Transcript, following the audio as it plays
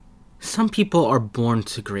Some people are born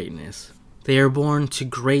to greatness. They are born to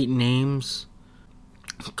great names,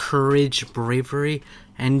 courage, bravery,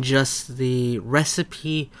 and just the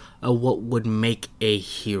recipe of what would make a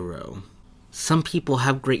hero. Some people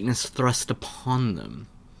have greatness thrust upon them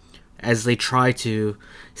as they try to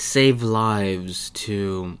save lives,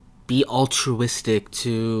 to be altruistic,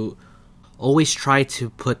 to always try to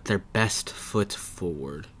put their best foot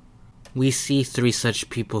forward. We see three such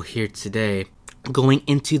people here today going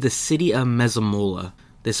into the city of Mesomole,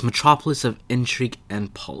 this metropolis of intrigue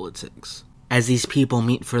and politics. As these people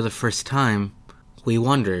meet for the first time, we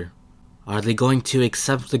wonder, are they going to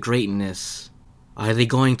accept the greatness? Are they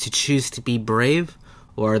going to choose to be brave?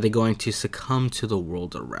 Or are they going to succumb to the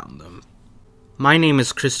world around them? My name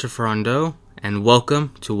is Christopher Rondeau, and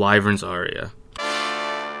welcome to Wyvern's Aria.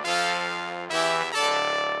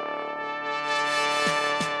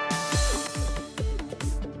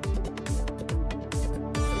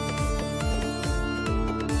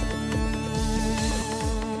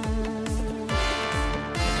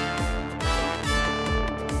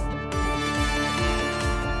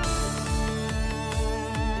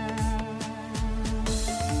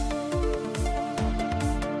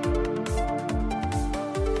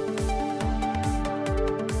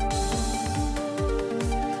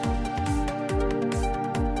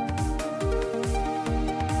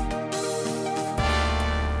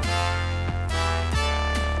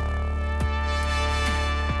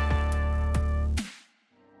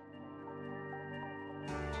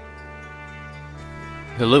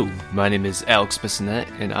 Hello, my name is Alex Bissonette,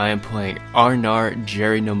 and I am playing Arnar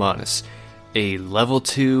Gerinomanis, a level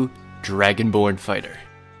 2 Dragonborn fighter.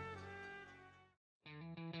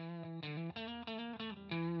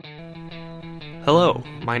 Hello,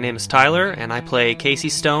 my name is Tyler, and I play Casey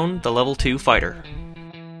Stone, the level 2 fighter.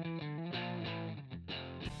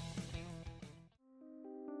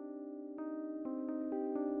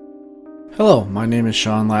 Hello, my name is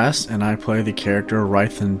Sean Last, and I play the character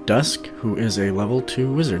Rythan Dusk, who is a level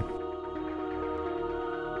 2 wizard.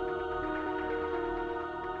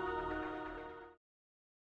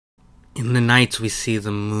 In the night, we see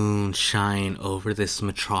the moon shine over this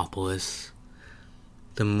metropolis.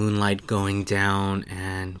 The moonlight going down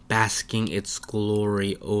and basking its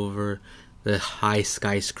glory over the high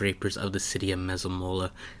skyscrapers of the city of Mesomole.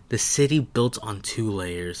 The city built on two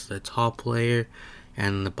layers, the top layer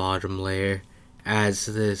and the bottom layer, as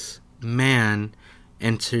this man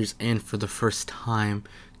enters in for the first time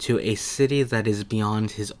to a city that is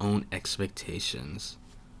beyond his own expectations.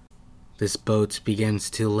 This boat begins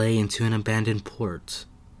to lay into an abandoned port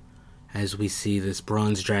as we see this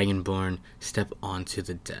bronze dragonborn step onto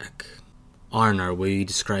the deck. Arnar, will you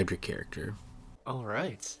describe your character?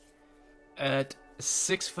 Alright. At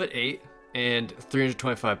 6'8" and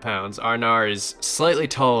 325 pounds, Arnar is slightly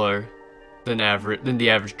taller than the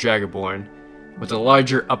average Dragonborn, with a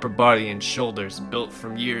larger upper body and shoulders built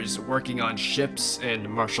from years working on ships and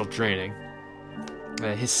martial training.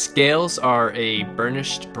 His scales are a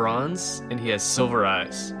burnished bronze, and he has silver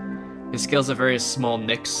eyes. His scales have various small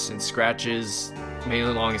nicks and scratches, mainly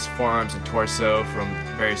along his forearms and torso from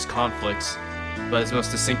various conflicts, but his most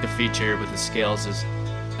distinctive feature with his scales is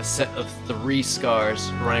a set of 3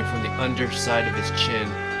 scars running from the underside of his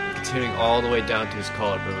chin, continuing all the way down to his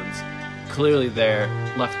collarbones. Clearly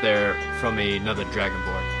left there from another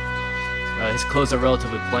Dragonborn. His clothes are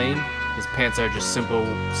relatively plain. His pants are just simple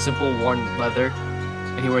worn leather,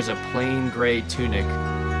 and he wears a plain gray tunic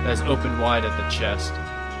that is open wide at the chest,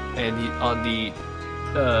 and on the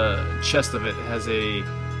chest of it has the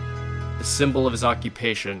symbol of his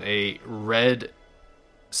occupation, a red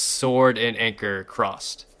sword and anchor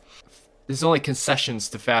crossed. His only concessions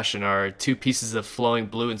to fashion are 2 pieces of flowing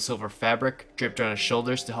blue and silver fabric draped on his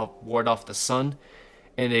shoulders to help ward off the sun,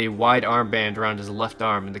 and a wide armband around his left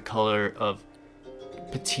arm in the color of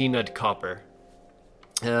patinaed copper.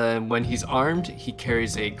 When he's armed, he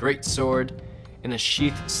carries a great sword in a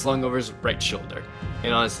sheath slung over his right shoulder,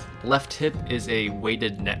 and on his left hip is a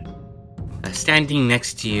weighted net. Standing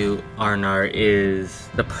next to you, Arnar, is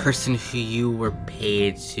the person who you were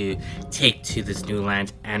paid to take to this new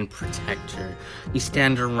land and protect her. You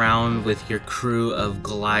stand around with your crew of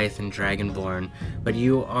Goliath and Dragonborn, but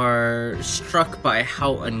you are struck by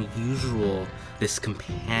how unusual this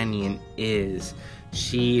companion is.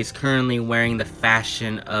 She is currently wearing the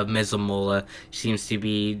fashion of Mesomole. She seems to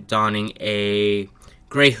be donning a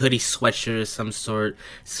gray hoodie sweatshirt of some sort,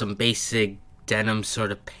 some basic denim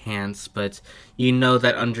sort of pants, but you know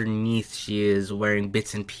that underneath she is wearing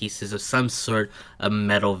bits and pieces of some sort of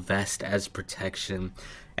metal vest as protection.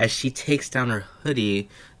 As she takes down her hoodie,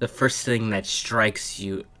 the first thing that strikes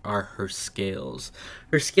you are her scales.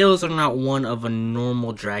 Her scales are not one of a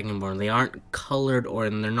normal dragonborn. They aren't colored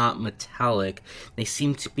and they're not metallic. They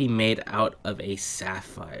seem to be made out of a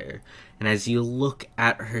sapphire. And as you look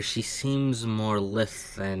at her, she seems more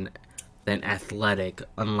lithe than athletic,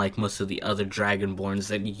 unlike most of the other dragonborns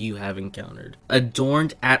that you have encountered.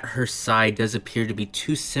 Adorned at her side does appear to be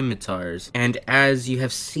 2 scimitars, and as you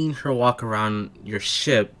have seen her walk around your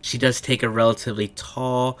ship, she does take a relatively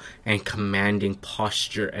tall and commanding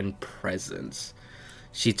posture and presence.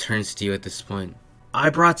 She turns to you at this point.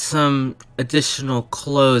 I brought some additional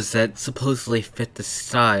clothes that supposedly fit the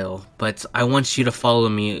style, but I want you to follow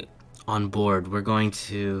me on board. We're going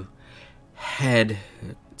to head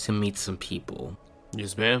to meet some people.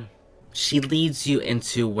 Yes, ma'am. She leads you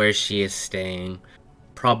into where she is staying.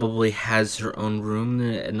 Probably has her own room.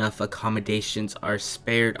 Enough accommodations are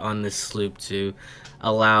spared on this sloop to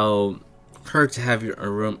allow her to have a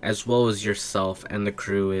room, as well as yourself, and the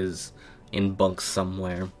crew is in bunks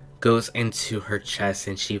somewhere. Goes into her chest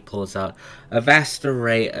and she pulls out a vast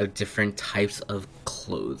array of different types of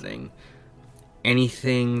clothing.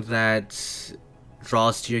 Anything that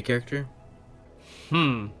draws to your character?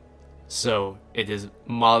 So, it is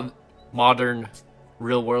modern,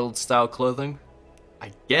 real-world style clothing?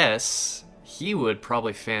 I guess he would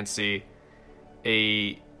probably fancy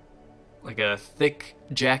a thick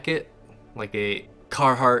jacket, like a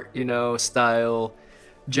Carhartt, style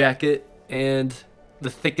jacket, and the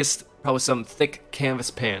thickest, probably some thick canvas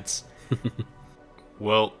pants.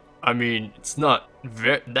 Well, I mean, it's not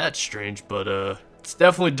that strange, but it's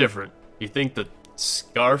definitely different. You think the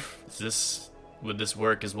scarf, would this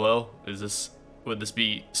work as well? Would this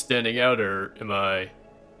be standing out, or am I...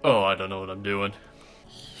 Oh, I don't know what I'm doing.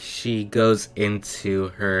 She goes into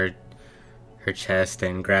her chest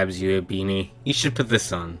and grabs you a beanie. You should put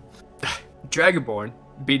this on. Dragonborn,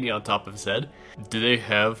 beanie on top of his head. Do they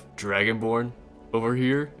have Dragonborn over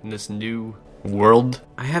here in this new world?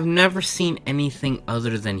 I have never seen anything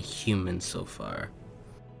other than human so far.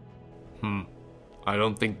 I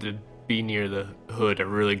don't think the beanie or the hood are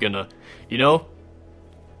really gonna...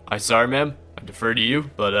 I'm sorry, ma'am. I defer to you,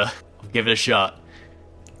 but I'll give it a shot.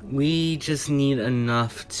 We just need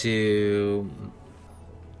enough to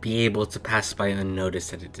be able to pass by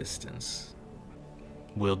unnoticed at a distance.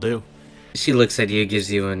 Will do. She looks at you,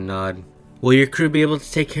 gives you a nod. Will your crew be able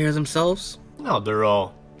to take care of themselves? No, they're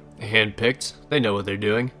all handpicked. They know what they're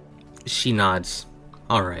doing. She nods.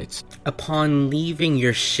 Alright. Upon leaving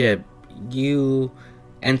your ship, you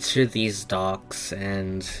enter these docks,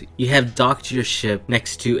 and you have docked your ship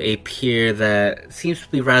next to a pier that seems to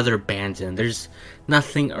be rather abandoned. There's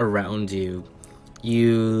nothing around you.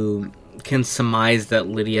 You can surmise that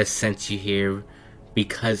Lydia sent you here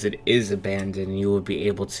because it is abandoned. You will be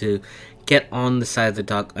able to get on the side of the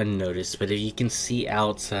dock unnoticed, but if you can see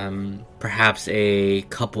out perhaps a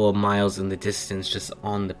couple of miles in the distance just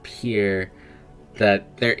on the pier,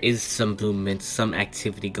 that there is some movement, some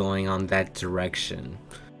activity going on that direction.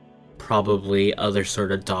 Probably other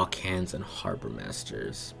sort of dock hands and harbor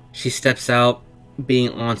masters. She steps out, being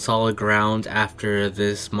on solid ground after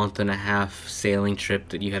this month-and-a-half sailing trip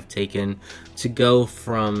that you have taken to go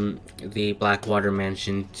from the Blackwater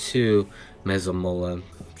Mansion to Mesomola.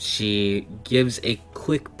 She gives a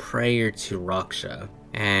quick prayer to Raksha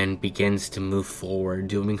and begins to move forward,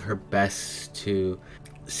 doing her best to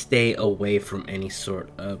stay away from any sort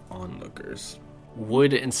of onlookers.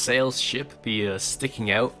 Would Ensail's ship be sticking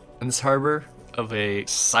out in this harbor of a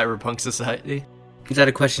cyberpunk society? Is that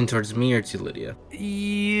a question towards me or to Lydia?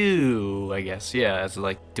 You, I guess, yeah.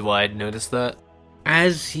 Do I notice that?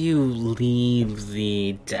 As you leave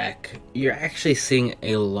the deck, you're actually seeing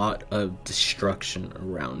a lot of destruction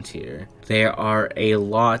around here. There are a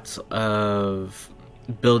lot of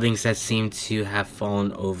buildings that seem to have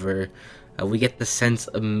fallen over. We get the sense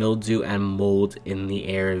of mildew and mold in the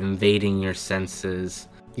air invading your senses.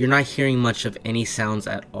 You're not hearing much of any sounds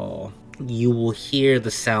at all. You will hear the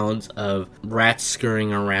sounds of rats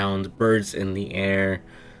scurrying around, birds in the air,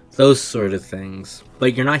 those sort of things.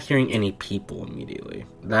 But you're not hearing any people immediately.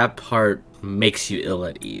 That part makes you ill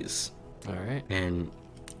at ease. Alright. And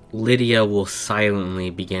Lydia will silently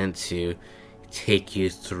begin to take you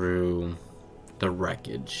through the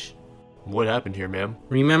wreckage. What happened here, ma'am?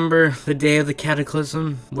 Remember the day of the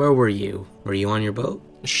cataclysm? Where were you? Were you on your boat?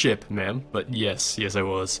 Ship, ma'am. But yes, I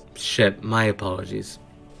was. Ship, my apologies.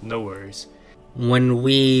 No worries. When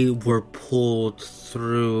we were pulled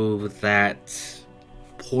through that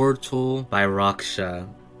portal by Raksha,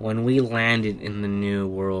 when we landed in the new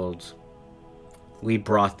world, we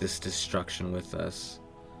brought this destruction with us.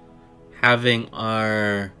 having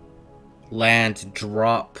our land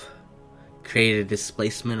drop created a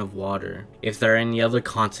displacement of water. If there are any other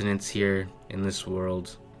continents here in this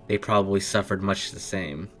world, they probably suffered much the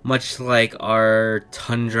same. Much like our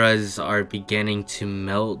tundras are beginning to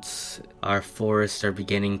melt, our forests are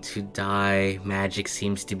beginning to die, magic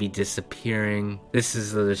seems to be disappearing. This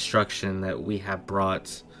is the destruction that we have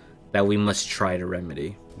brought that we must try to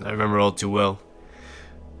remedy. I remember all too well.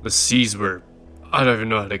 The seas were... I don't even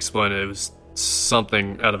know how to explain it. It was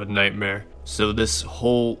something out of a nightmare. So this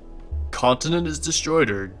whole continent is destroyed,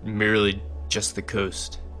 or merely just the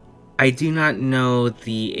coast? I do not know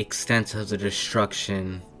the extent of the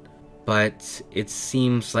destruction, but it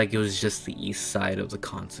seems like it was just the east side of the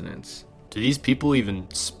continent. Do these people even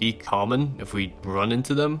speak common if we run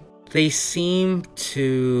into them? They seem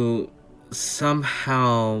to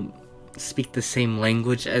somehow speak the same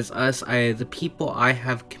language as us. The people I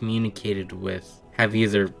have communicated with have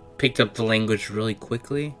either picked up the language really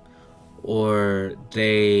quickly, or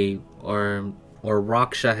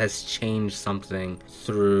Raksha has changed something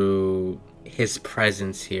through his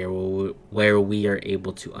presence here where we are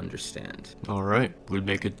able to understand. Alright, would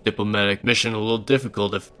make a diplomatic mission a little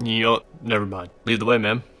difficult if, never mind. Lead the way,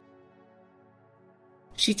 ma'am.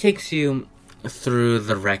 She takes you through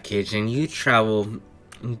the wreckage and you travel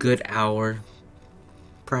a good hour,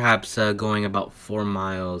 perhaps going about 4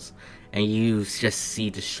 miles, and you just see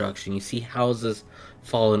destruction. You see houses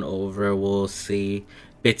fallen over. We'll see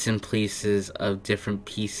bits and pieces of different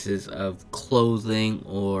pieces of clothing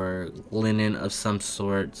or linen of some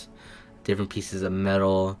sort, different pieces of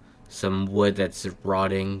metal, some wood that's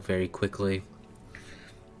rotting very quickly.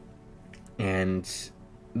 And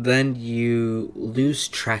then you lose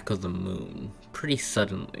track of the moon pretty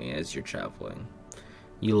suddenly as you're traveling.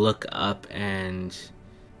 You look up and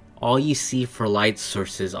all you see for light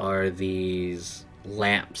sources are these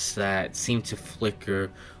lamps that seem to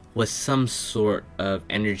flicker with some sort of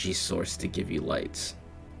energy source to give you light.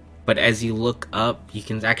 But as you look up, you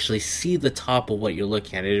can actually see the top of what you're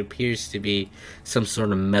looking at. It appears to be some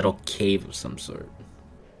sort of metal cave of some sort.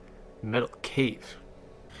 Metal cave?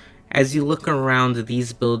 As you look around,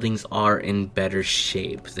 these buildings are in better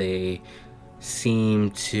shape. These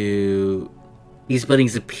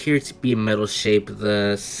buildings appear to be in metal shape.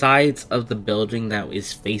 The sides of the building that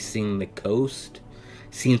is facing the coast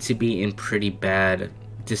seem to be in pretty bad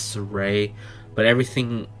disarray, but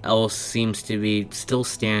everything else seems to be still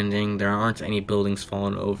standing. There aren't any buildings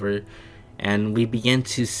fallen over, and we begin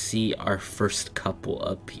to see our first couple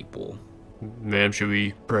of people. Ma'am, should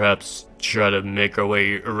we perhaps try to make our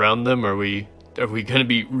way around them? Are we going to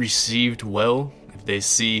be received well if they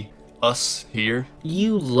see us here?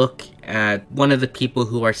 You look at one of the people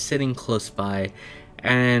who are sitting close by,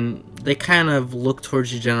 and they kind of look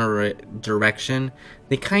towards your general direction.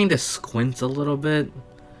 They kind of squint a little bit,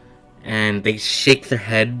 and they shake their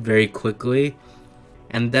head very quickly.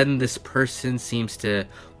 And then this person seems to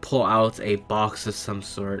pull out a box of some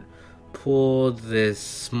sort, pull this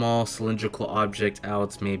small cylindrical object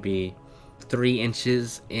out, maybe 3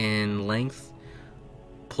 inches in length,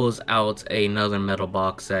 pulls out another metal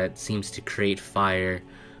box that seems to create fire,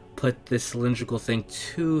 put this cylindrical thing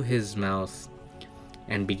to his mouth,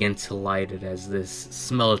 and begin to light it as this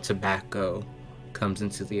smell of tobacco comes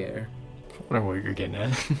into the air. I wonder what you're getting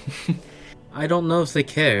at. I don't know if they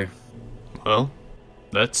care. Well,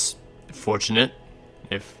 that's fortunate,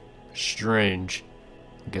 if strange.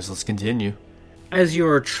 I guess let's continue. As you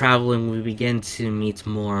are traveling, we begin to meet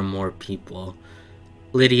more and more people.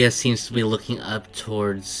 Lydia seems to be looking up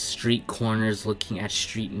towards street corners, looking at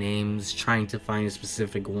street names, trying to find a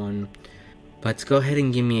specific one. But go ahead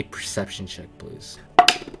and give me a perception check, please.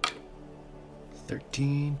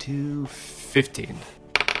 13 to 15.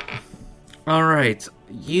 Alright,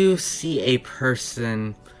 you see a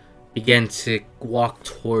person begin to walk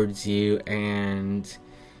towards you and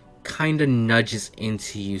kind of nudges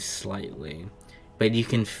into you slightly. But you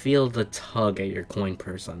can feel the tug at your coin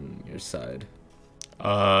purse on your side.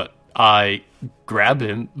 I grab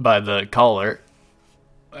him by the collar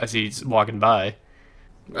as he's walking by.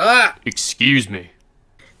 Ah! Excuse me.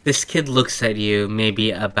 This kid looks at you, maybe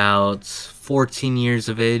about 14 years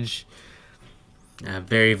of age.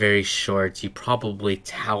 Very, very short. You probably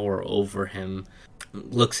tower over him.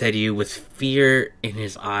 Looks at you with fear in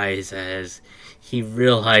his eyes as he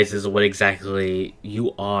realizes what exactly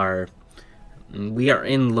you are. We are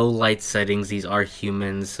in low light settings. These are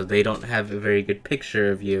humans, so they don't have a very good picture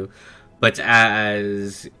of you. But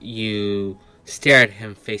as you stare at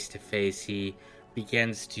him face to face, he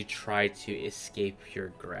begins to try to escape your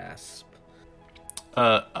grasp.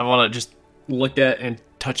 I want to just look at and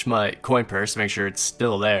touch my coin purse to make sure it's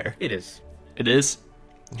still there. It is. It is?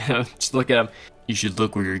 Just look at him. You should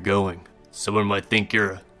look where you're going. Someone might think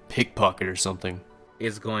you're a pickpocket or something.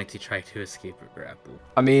 Is going to try to escape a grapple.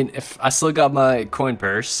 I mean, if I still got my coin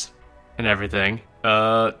purse and everything,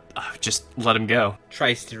 just let him go.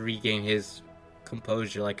 Tries to regain his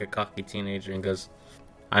composure like a cocky teenager and goes,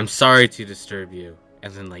 I'm sorry to disturb you.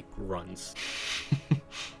 And then, runs.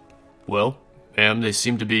 Well, ma'am, cities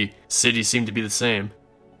seem to be the same.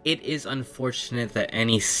 It is unfortunate that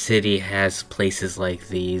any city has places like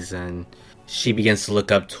these, and she begins to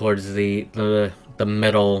look up towards the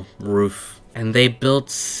metal roof. And they built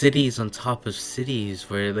cities on top of cities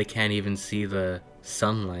where they can't even see the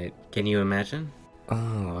sunlight. Can you imagine?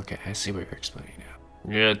 Oh, okay, I see what you're explaining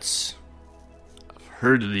now. Yeah, I've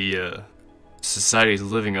heard of the societies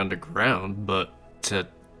living underground, but to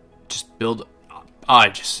just build...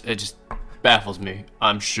 it just baffles me.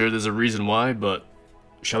 I'm sure there's a reason why, but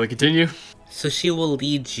shall we continue? So she will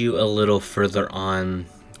lead you a little further on,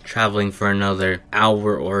 traveling for another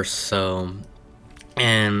hour or so,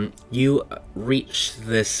 and you reach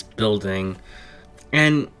this building,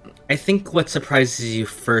 and I think what surprises you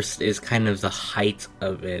first is kind of the height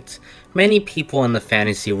of it. Many people in the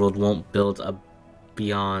fantasy world won't build up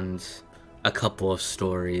beyond a couple of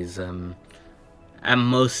stories. At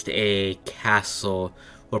most, a castle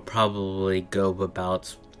will probably go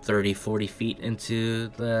about 30-40 feet into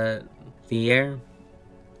the air.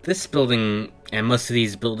 This building, and most of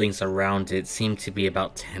these buildings around it, seem to be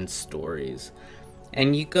about 10 stories.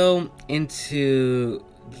 And you go into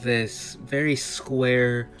this very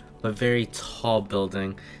square but very tall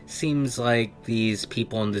building. Seems like these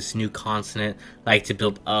people in this new continent like to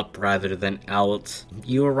build up rather than out.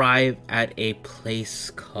 You arrive at a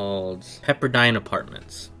place called Pepperdine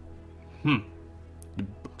Apartments.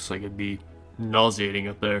 Looks like it'd be nauseating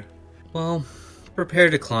up there. Well,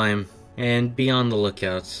 prepare to climb and be on the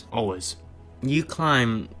lookout. Always. You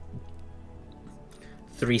climb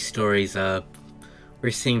 3 stories up.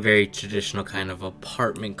 We're seeing very traditional kind of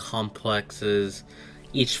apartment complexes.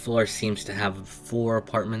 Each floor seems to have 4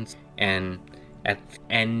 apartments, and at the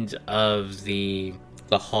end of the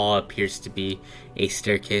hall appears to be a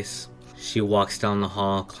staircase. She walks down the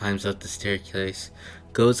hall, climbs up the staircase,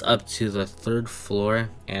 goes up to the 3rd floor,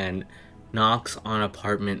 and knocks on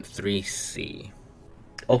apartment 3C.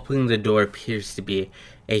 Opening the door appears to be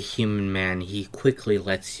a human man. He quickly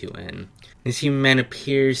lets you in. This human man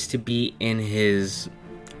appears to be in his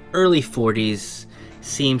early 40s,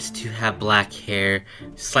 seems to have black hair,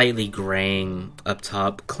 slightly graying up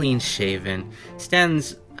top, clean shaven,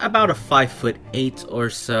 stands about a 5'8" or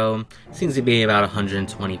so, seems to be about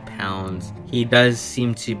 120 pounds. He does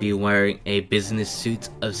seem to be wearing a business suit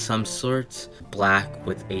of some sort, black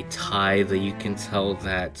with a tie that you can tell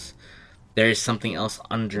that there is something else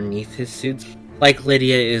underneath his suit. Like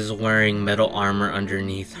Lydia is wearing metal armor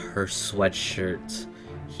underneath her sweatshirt,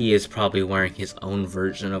 he is probably wearing his own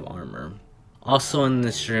version of armor. Also in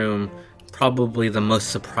this room, probably the most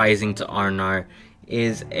surprising to Arnar,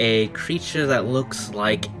 is a creature that looks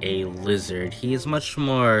like a lizard. He's much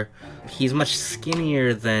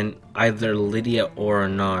skinnier than either Lydia or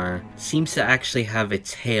Arnar. Seems to actually have a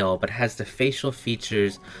tail, but has the facial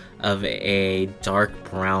features of a dark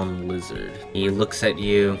brown lizard. He looks at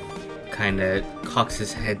you, kinda cocks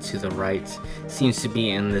his head to the right, seems to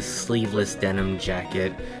be in this sleeveless denim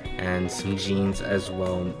jacket and some jeans as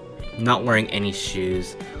well. Not wearing any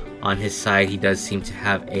shoes. On his side, he does seem to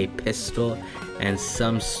have a pistol and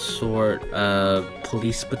some sort of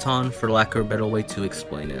police baton, for lack of a better way to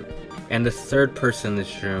explain it. And the 3rd person in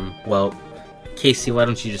this room, well, Casey, why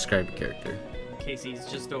don't you describe the character? Casey's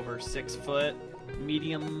just over 6 foot,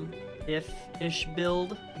 medium-ish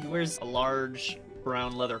build. He wears a large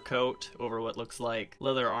brown leather coat over what looks like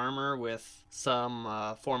leather armor with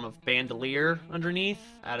some form of bandolier underneath.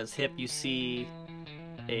 At his hip, you see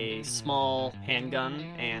a small handgun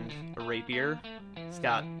and a rapier. He's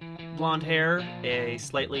got blonde hair, a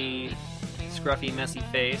slightly scruffy, messy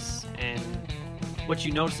face, and what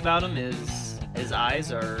you notice about him is his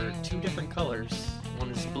eyes are 2 different colors.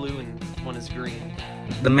 One is blue and one is green.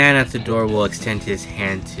 The man at the door will extend his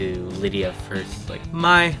hand to Lydia first, like,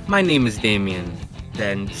 My name is Damien.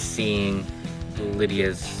 Then seeing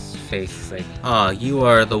Lydia's face, like, you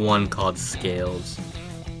are the one called Scales.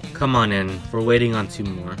 Come on in, we're waiting on 2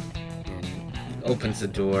 more. And he opens the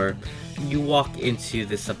door. You walk into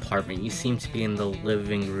this apartment. You seem to be in the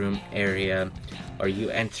living room area, or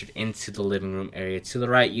you entered into the living room area. To the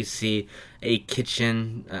right, you see a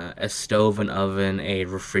kitchen, a stove, an oven, a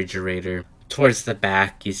refrigerator. Towards the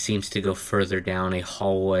back, it seems to go further down a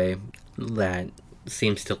hallway that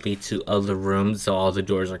seems to lead to other rooms, so all the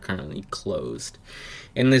doors are currently closed.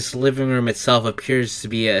 In this living room itself appears to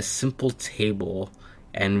be a simple table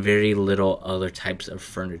and very little other types of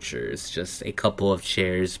furniture. It's just a couple of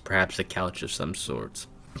chairs, perhaps a couch of some sort.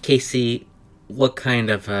 Casey, what kind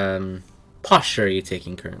of posture are you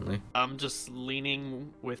taking currently? I'm just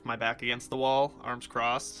leaning with my back against the wall, arms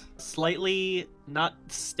crossed. Slightly not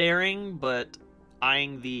staring, but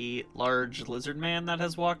eyeing the large lizard man that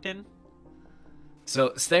has walked in.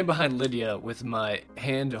 So, staying behind Lydia with my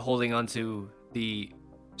hand holding onto the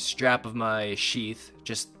strap of my sheath,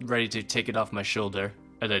 just ready to take it off my shoulder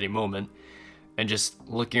at any moment, and just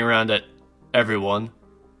looking around at everyone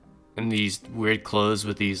in these weird clothes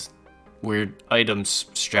with these weird items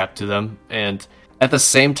strapped to them, and at the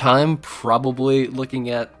same time probably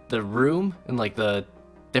looking at the room and like the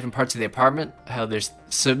different parts of the apartment, how there's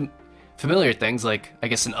some familiar things, like I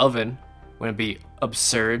guess an oven wouldn't be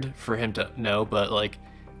absurd for him to know, but like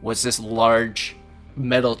what's this large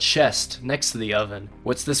metal chest next to the oven?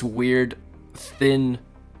 What's this weird thin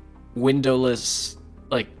windowless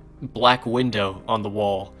like black window on the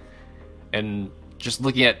wall? And just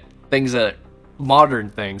looking at things that modern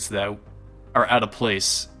things that are out of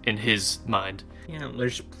place in his mind. Yeah,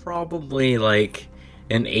 there's probably like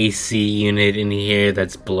an AC unit in here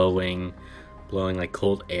that's blowing like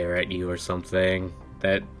cold air at you or something.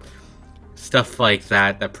 That stuff like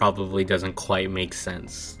that probably doesn't quite make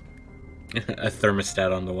sense. A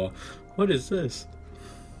thermostat on the wall. What is this?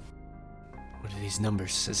 What are these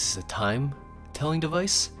numbers? Is this a time telling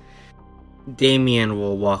device? Damien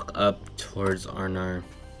will walk up towards Arnar.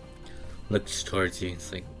 Looks towards you.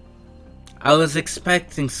 It's like, I was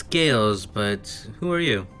expecting Scales, but who are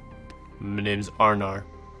you? My name's Arnar.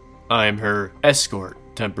 I am her escort,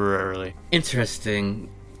 temporarily. Interesting.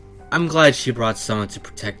 I'm glad she brought someone to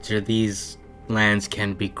protect her. These lands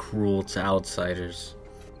can be cruel to outsiders.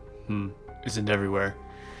 Isn't everywhere.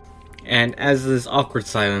 And as this awkward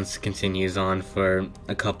silence continues on for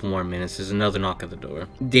a couple more minutes, there's another knock at the door.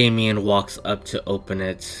 Damien walks up to open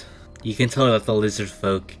it. You can tell that the lizard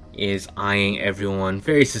folk is eyeing everyone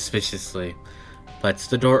very suspiciously. But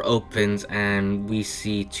the door opens and we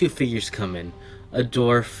see two figures come in. A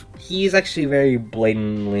dwarf, he's actually very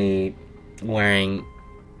blatantly wearing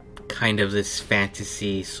kind of this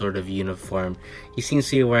fantasy sort of uniform. He seems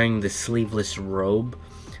to be wearing the sleeveless robe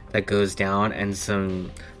that goes down and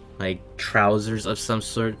some like trousers of some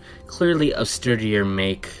sort, clearly of sturdier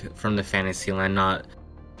make from the Fantasyland, not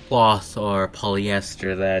cloth or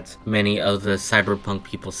polyester that many of the cyberpunk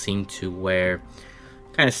people seem to wear.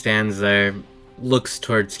 Kind of stands there, looks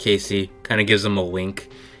towards Casey, kind of gives him a wink,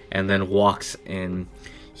 and then walks in.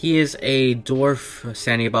 He is a dwarf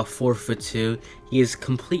standing about 4'2". He is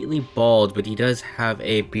completely bald, but he does have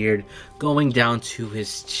a beard going down to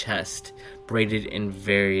his chest, braided in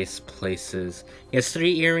various places. He has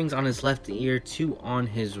 3 earrings on his left ear, 2 on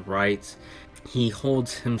his right. He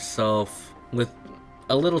holds himself with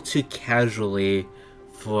a little too casually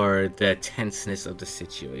for the tenseness of the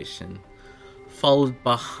situation. Followed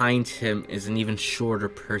behind him is an even shorter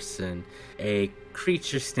person, a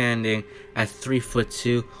creature standing at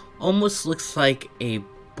 3'2", almost looks like a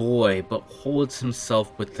boy, but holds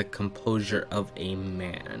himself with the composure of a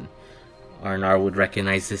man. Arnar would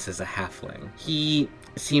recognize this as a halfling. He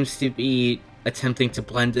seems to be attempting to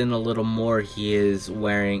blend in a little more. He is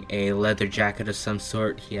wearing a leather jacket of some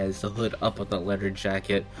sort. He has the hood up of the leather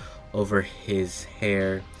jacket over his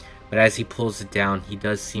hair. But as he pulls it down, he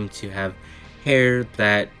does seem to have hair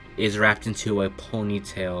that is wrapped into a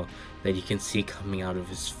ponytail that you can see coming out of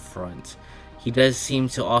his front. He does seem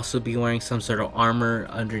to also be wearing some sort of armor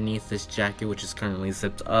underneath this jacket, which is currently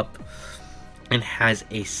zipped up, and has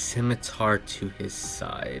a scimitar to his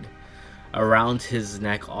side. Around his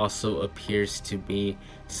neck also appears to be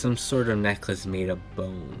some sort of necklace made of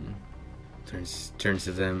bone. Turns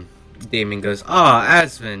to them. Damien goes,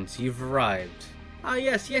 Asmund, you've arrived.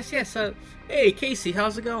 Yes. Hey, Casey,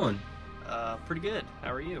 how's it going? Pretty good.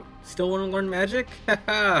 How are you? Still want to learn magic?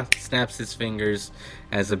 Haha! Snaps his fingers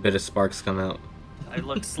as a bit of sparks come out. I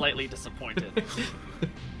look slightly disappointed.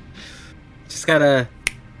 Just gotta...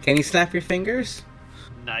 Can you snap your fingers?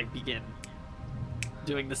 And I begin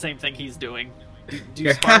doing the same thing he's doing. Do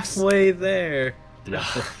You're sparks? halfway there.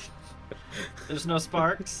 There's no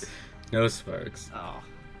sparks? No sparks. Oh.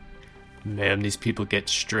 Man, these people get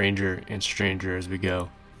stranger and stranger as we go.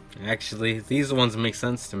 Actually, these ones make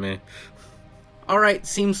sense to me. Alright,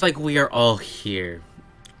 seems like we are all here.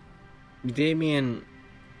 Damien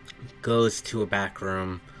goes to a back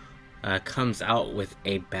room, comes out with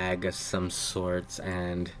a bag of some sorts,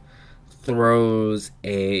 and throws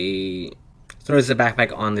throws the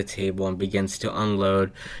backpack on the table and begins to unload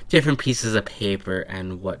different pieces of paper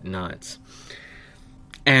and whatnot.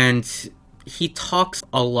 And he talks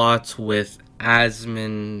a lot with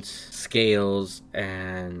Asmund, Scales,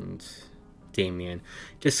 and Damien,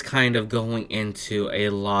 just kind of going into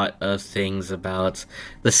a lot of things about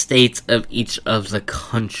the state of each of the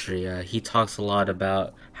country. He talks a lot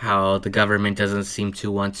about how the government doesn't seem to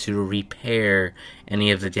want to repair any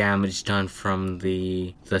of the damage done from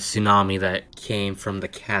the tsunami that came from the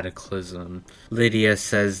cataclysm. Lydia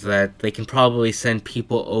says that they can probably send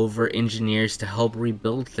people over, engineers, to help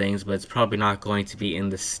rebuild things, but it's probably not going to be in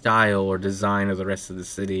the style or design of the rest of the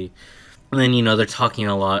city. And then, they're talking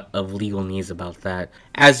a lot of legal needs about that.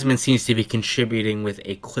 Asmund seems to be contributing with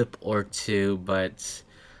a quip or two, but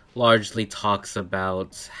largely talks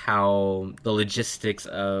about how the logistics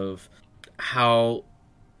of how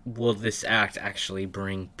will this act actually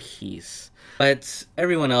bring peace. But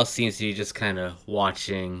everyone else seems to be just kind of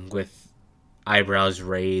watching with eyebrows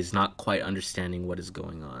raised, not quite understanding what is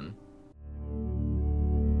going on.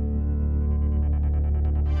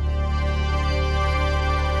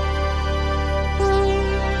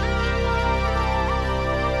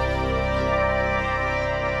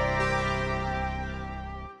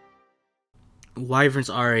 Wyvern's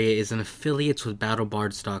Aria is an affiliate with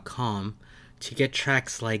BattleBards.com. To get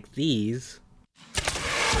tracks like these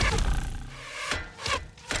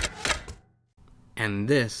and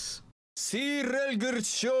this, go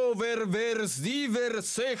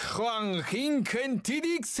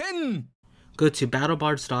to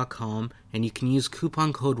BattleBards.com and you can use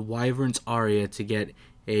coupon code Wyvern's Aria to get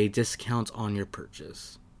a discount on your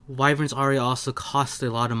purchase. Wyvern's Aria also costs a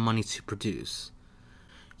lot of money to produce.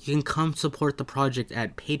 You can come support the project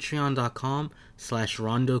at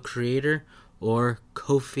patreon.com/rondocreator or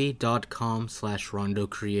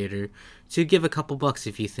ko-fi.com/rondocreator to give a couple bucks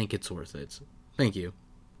if you think it's worth it. Thank you.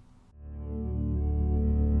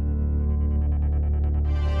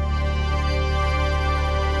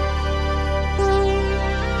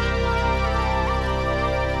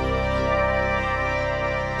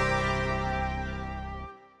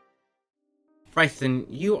 Rythan,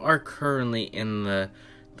 you are currently in the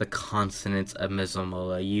continent of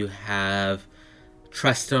Mizomola. You have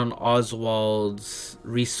trusted on Oswald's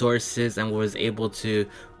resources and was able to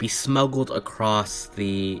be smuggled across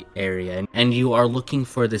the area. And you are looking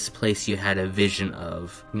for this place you had a vision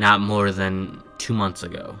of not more than 2 months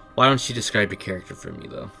ago. Why don't you describe your character for me,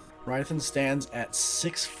 though? Rythan stands at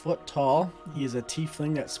 6 foot tall. He is a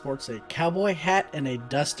tiefling that sports a cowboy hat and a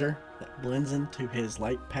duster that blends into his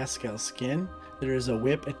light pastel skin. There is a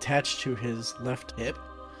whip attached to his left hip,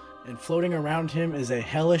 and floating around him is a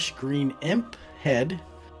hellish green imp head,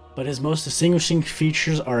 but his most distinguishing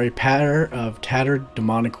features are a pair of tattered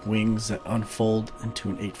demonic wings that unfold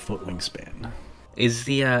into an 8-foot wingspan. Is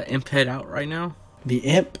the imp head out right now? The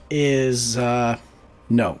imp is, no,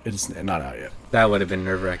 it's not out yet. That would have been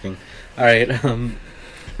nerve-wracking. Alright,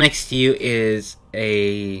 next to you is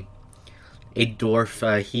a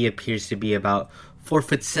dwarf. He appears to be about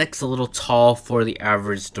 4'6", a little tall for the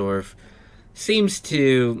average dwarf. Seems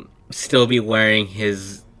to still be wearing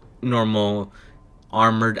his normal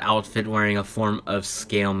armored outfit, wearing a form of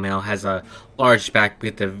scale mail. Has a large backpack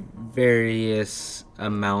with the various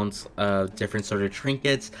amounts of different sort of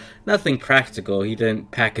trinkets. Nothing practical. He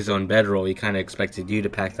didn't pack his own bedroll. He kind of expected you to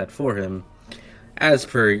pack that for him. As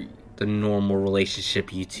per the normal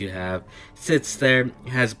relationship you two have. Sits there,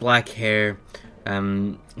 has black hair,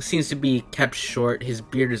 seems to be kept short. His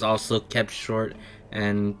beard is also kept short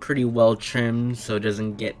and pretty well trimmed so it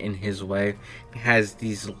doesn't get in his way. He has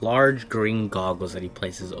these large green goggles that he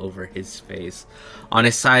places over his face. On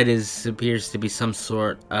his side appears to be some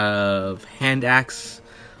sort of hand axe,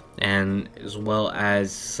 and as well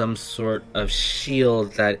as some sort of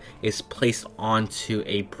shield that is placed onto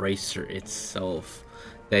a bracer itself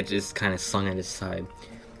that is kind of slung at his side.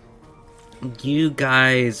 You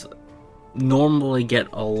guys normally get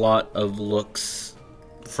a lot of looks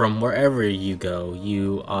from wherever you go.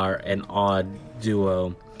 You are an odd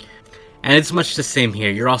duo, and it's much the same here.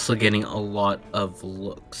 You're also getting a lot of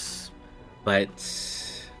looks, but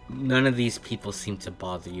none of these people seem to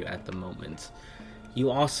bother you at the moment. You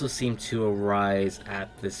also seem to arise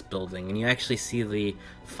at this building, and you actually see the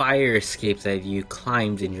fire escape that you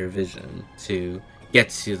climbed in your vision to get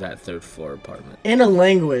to that 3rd floor apartment. In a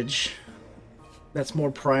language that's more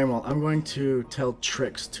primal, I'm going to tell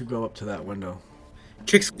Trix to go up to that window.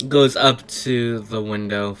 Trix goes up to the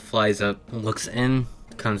window, flies up, looks in,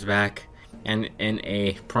 comes back, and in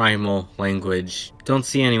a primal language, don't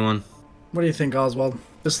see anyone. What do you think, Oswald?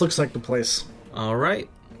 This looks like the place. Alright,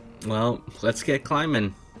 well, let's get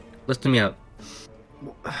climbing. Lift me up.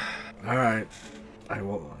 All right. I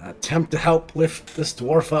will attempt to help lift this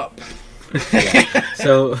dwarf up.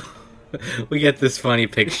 So we get this funny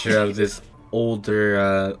picture of this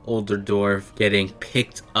older dwarf getting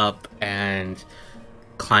picked up and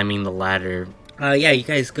climbing the ladder. You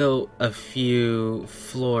guys go a few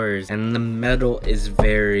floors, and the metal is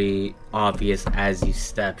very obvious as you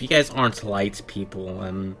step. You guys aren't light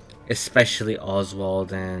people, especially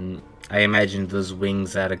Oswald, and I imagine those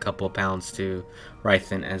wings add a couple pounds to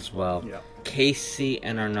Rythan as well. Yeah. Casey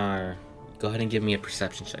and Arnar, go ahead and give me a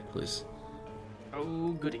perception check, please.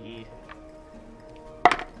 Oh, goody.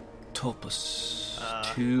 12 plus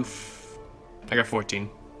 2. I got 14.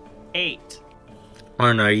 8.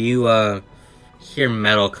 Arnar, you hear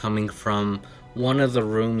metal coming from one of the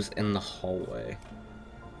rooms in the hallway.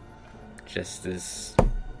 Just this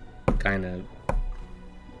kind of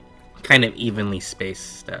evenly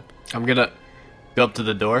spaced step. I'm gonna go up to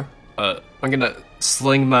the door. I'm gonna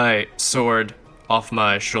sling my sword off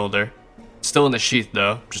my shoulder. Still in the sheath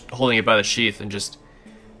though, just holding it by the sheath and just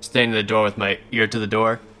standing at the door with my ear to the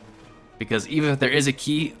door. Because even if there is a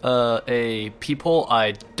key, a peephole,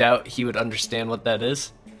 I doubt he would understand what that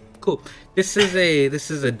is. Cool. This is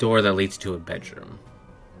a door that leads to a bedroom.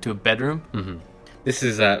 To a bedroom? Mm-hmm. This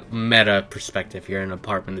is a meta perspective here. An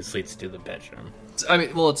apartment, this leads to the bedroom. I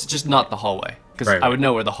mean, well, it's just not the hallway. Because Right. I would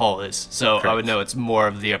know where the hall is. So I would Correct. know it's more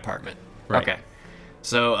of the apartment. Right. Okay.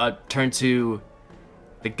 So I turn to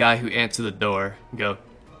the guy who answered the door and go,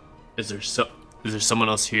 Is there someone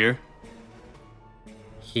else here?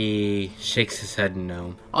 He shakes his head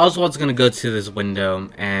no. Oswald's gonna go to this window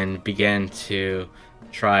and begin to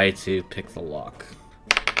try to pick the lock.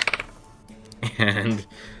 And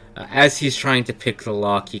as he's trying to pick the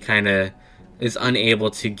lock, he kind of is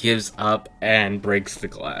unable to, gives up, and breaks the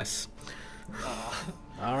glass.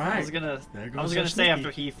 All right. I was gonna our say sneaky.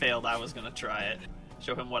 after he failed, I was gonna try it.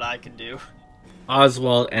 Show him what I can do.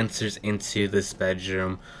 Oswald enters into this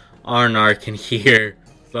bedroom. Arnar can hear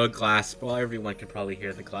the glass. Well, everyone can probably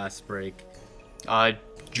hear the glass break. I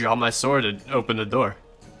draw my sword and open the door.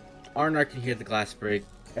 Arnar can hear the glass break.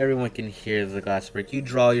 Everyone can hear the glass break. You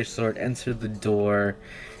draw your sword, enter the door,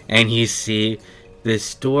 and you see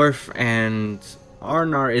this dwarf, and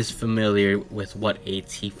Arnar is familiar with what a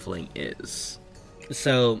tiefling is.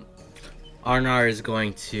 So, Arnar is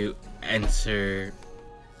going to enter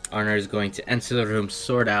the room,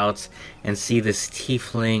 sword out, and see this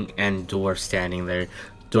tiefling and dwarf standing there.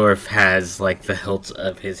 Dwarf has, like, the hilt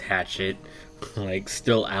of his hatchet, like,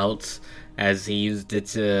 still out, as he used it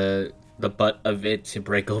to, the butt of it to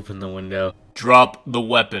break open the window. Drop the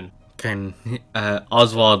weapon.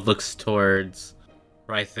 Oswald looks towards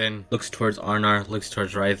Rythan, looks towards Arnar, looks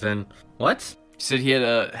towards Rythan. What? You said he had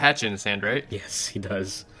a hatchet in his hand, right? Yes, he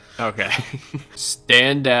does. Okay.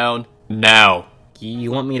 Stand down now.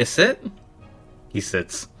 You want me to sit? He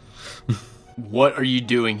sits. What are you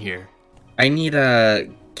doing here? I need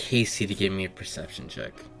Casey to give me a perception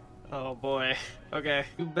check. Oh boy. Okay,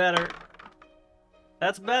 do better.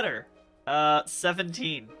 That's better.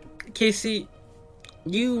 17. Casey,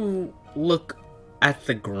 you look at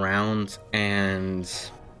the ground and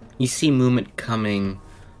you see movement coming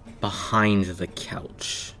behind the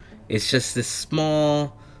couch. It's just this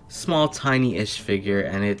small, tiny-ish figure,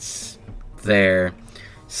 and it's there,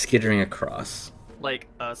 skittering across. Like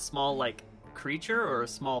a small, like, creature or a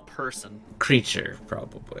small person? Creature,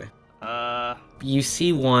 probably. Uh, You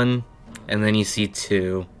see one, and then you see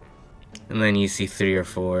two, and then you see 3 or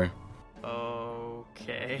 4.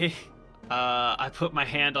 okay. I put my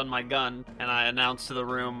hand on my gun and I announce to the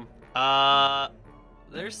room,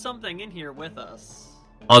 there's something in here with us.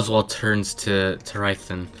 Oswald turns to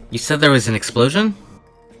Rythan. You said there was an explosion?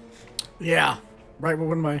 Yeah. Right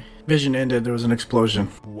when my vision ended, there was an explosion.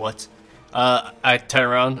 What? I turn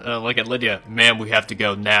around and look at Lydia. Ma'am, we have to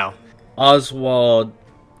go now. Oswald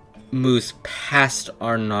moves past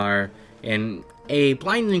Arnar in a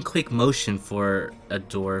blinding quick motion for a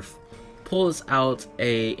dwarf, pulls out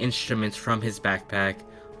a instrument from his backpack,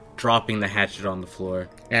 dropping the hatchet on the floor.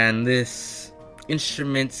 And this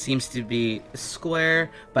instrument seems to be square,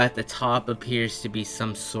 but at the top appears to be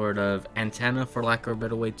some sort of antenna, for lack of a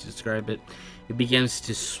better way to describe it. It begins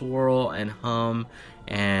to swirl and hum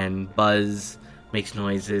and buzz, makes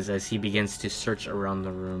noises as he begins to search around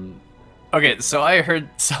the room. Okay, so I heard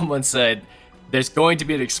someone said there's going to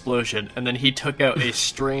be an explosion, and then he took out a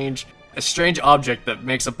strange object that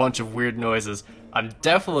makes a bunch of weird noises. I'm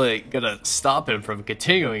definitely gonna stop him from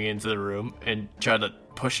continuing into the room and try to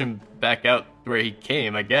push him back out where he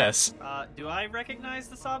came, I guess. Do I recognize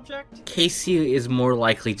this object? Casey is more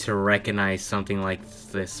likely to recognize something like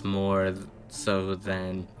this more so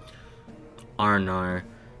than Arnar,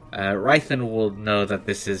 Rythan will know that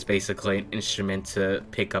this is basically an instrument to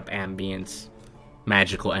pick up ambience,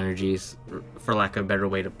 magical energies, for lack of a better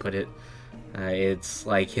way to put it. It's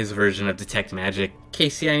like his version of detect magic.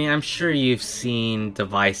 Casey, I mean, I'm sure you've seen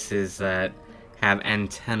devices that have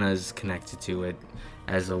antennas connected to it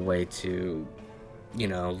as a way to,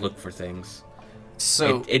 look for things.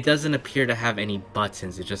 So it doesn't appear to have any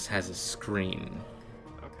buttons, it just has a screen.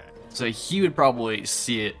 okay. So he would probably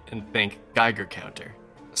see it and think Geiger counter.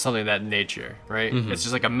 Something of that nature, right? Mhm. It's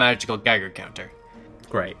just like a magical Geiger counter.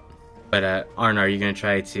 Great. But Arnar, are you gonna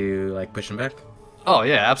try to push him back? Oh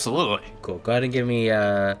yeah, absolutely. Cool. Go ahead and give me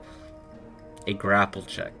a grapple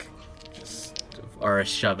check, or a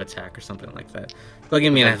shove attack or something like that. Go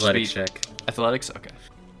give me an Okay, athletics speed. check. Athletics? Okay.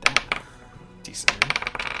 Decent.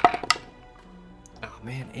 Oh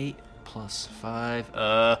man, 8 plus 5.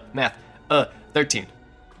 Math. 13.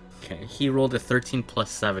 Okay, he rolled a 13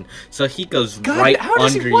 plus 7, so he goes God, right how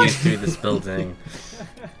does he under what? you through this building.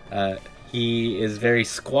 He is very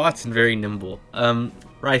squat and very nimble.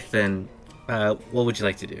 Rythan, what would you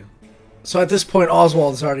like to do? So at this point,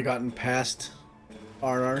 Oswald has already gotten past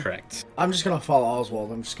Arnar. Correct. I'm just gonna follow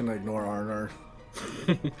Oswald. I'm just gonna ignore Arnar.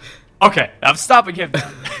 Okay, I'm stopping him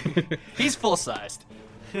now. He's full-sized.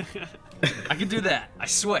 I can do that, I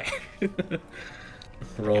swear.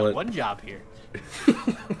 Roll it. One job here.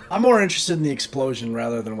 I'm more interested in the explosion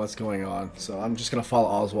rather than what's going on, so I'm just gonna follow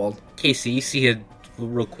Oswald. Casey, you see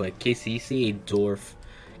real quick, Casey, you see a dwarf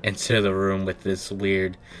enter the room with this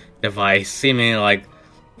weird device, seemingly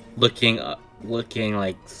looking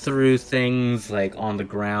through things on the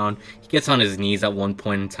ground. He gets on his knees at one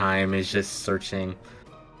point in time, is just searching.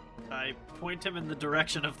 I point him in the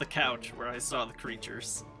direction of the couch where I saw the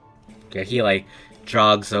creatures. Yeah, he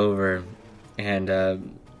jogs over and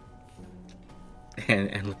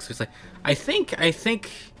looks. He's like, I think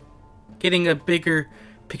getting a bigger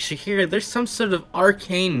picture here. There's some sort of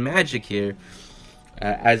arcane magic here.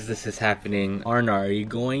 As this is happening, Arnar, are you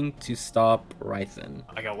going to stop Rythan?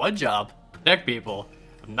 I got one job. Protect people.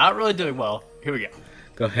 I'm not really doing well. Here we go.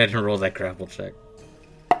 Go ahead and roll that grapple check.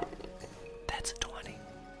 That's a 20.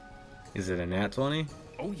 Is it a nat 20?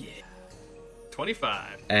 Oh yeah.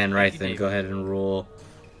 25. And Thank you, Rythan, go ahead and roll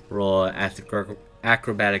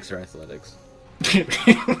acrobatics or athletics.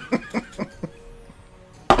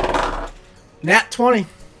 Nat 20.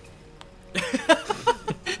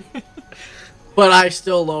 But I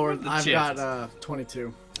still lowered. I've chances? got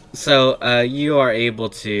 22. So you are able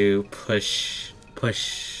to push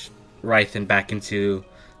Rythan back into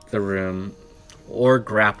the room, or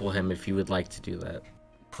grapple him if you would like to do that.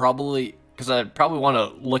 Probably, because I'd probably want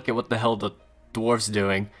to look at what the hell the dwarf's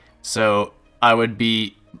doing. So I would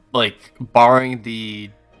be blocking the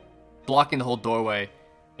whole doorway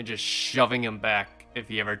and just shoving him back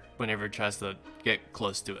whenever he tries to get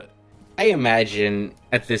close to it. I imagine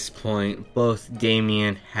at this point both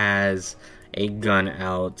Damien has a gun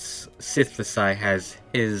out, Sithasai has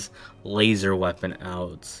his laser weapon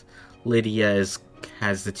out, Lydia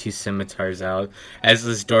has the 2 scimitars out, as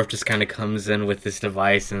this dwarf just kind of comes in with this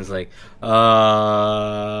device and is like,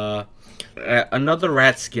 another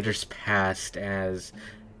rat skitters past as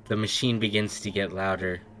the machine begins to get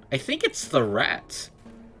louder. I think it's the rat.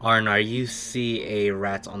 Arnar, you see a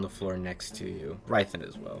rat on the floor next to you. Rythan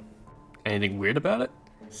as well. Anything weird about it?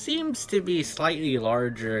 Seems to be slightly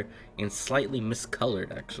larger and slightly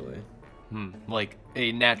miscolored, actually. Like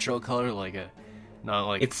a natural color,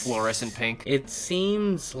 not It's fluorescent pink. It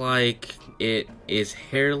seems like it is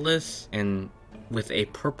hairless and with a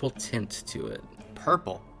purple tint to it.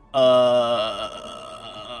 Purple.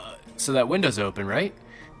 So that window's open, right?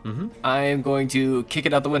 Mm-hmm. I am going to kick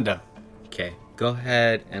it out the window. Okay, go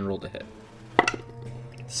ahead and roll the hit.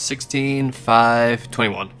 16, 5,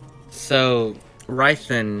 21. So,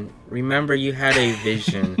 Rythan, remember you had a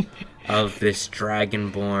vision of this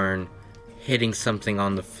dragonborn hitting something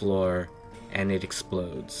on the floor and it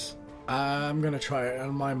explodes. I'm gonna try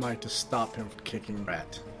on my might to stop him from kicking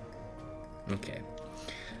rat. Okay.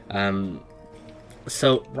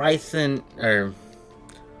 So Rythan, or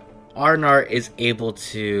Arnar is able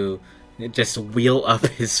to just wheel up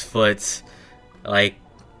his foot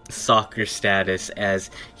soccer status as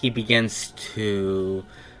he begins to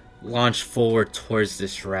launch forward towards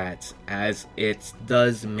this rat as it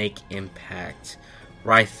does make impact.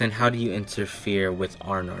 Rythan, how do you interfere with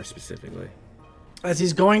Arnar specifically? As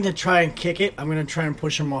he's going to try and kick it, I'm gonna try and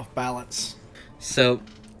push him off balance. So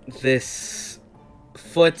this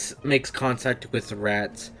foot makes contact with the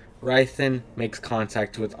rat. Rythan makes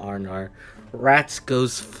contact with Arnar. Rat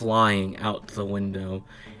goes flying out the window,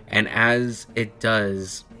 and as it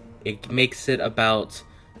does, it makes it about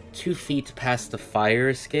 2 feet past the fire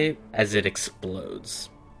escape as it explodes.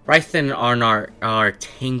 Rythan and Arnar are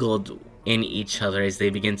tangled in each other as they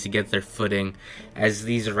begin to get their footing, as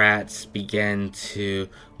these rats begin to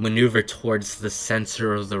maneuver towards the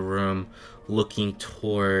center of the room, looking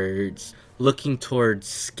towards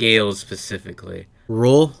Scales specifically.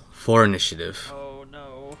 Roll for initiative.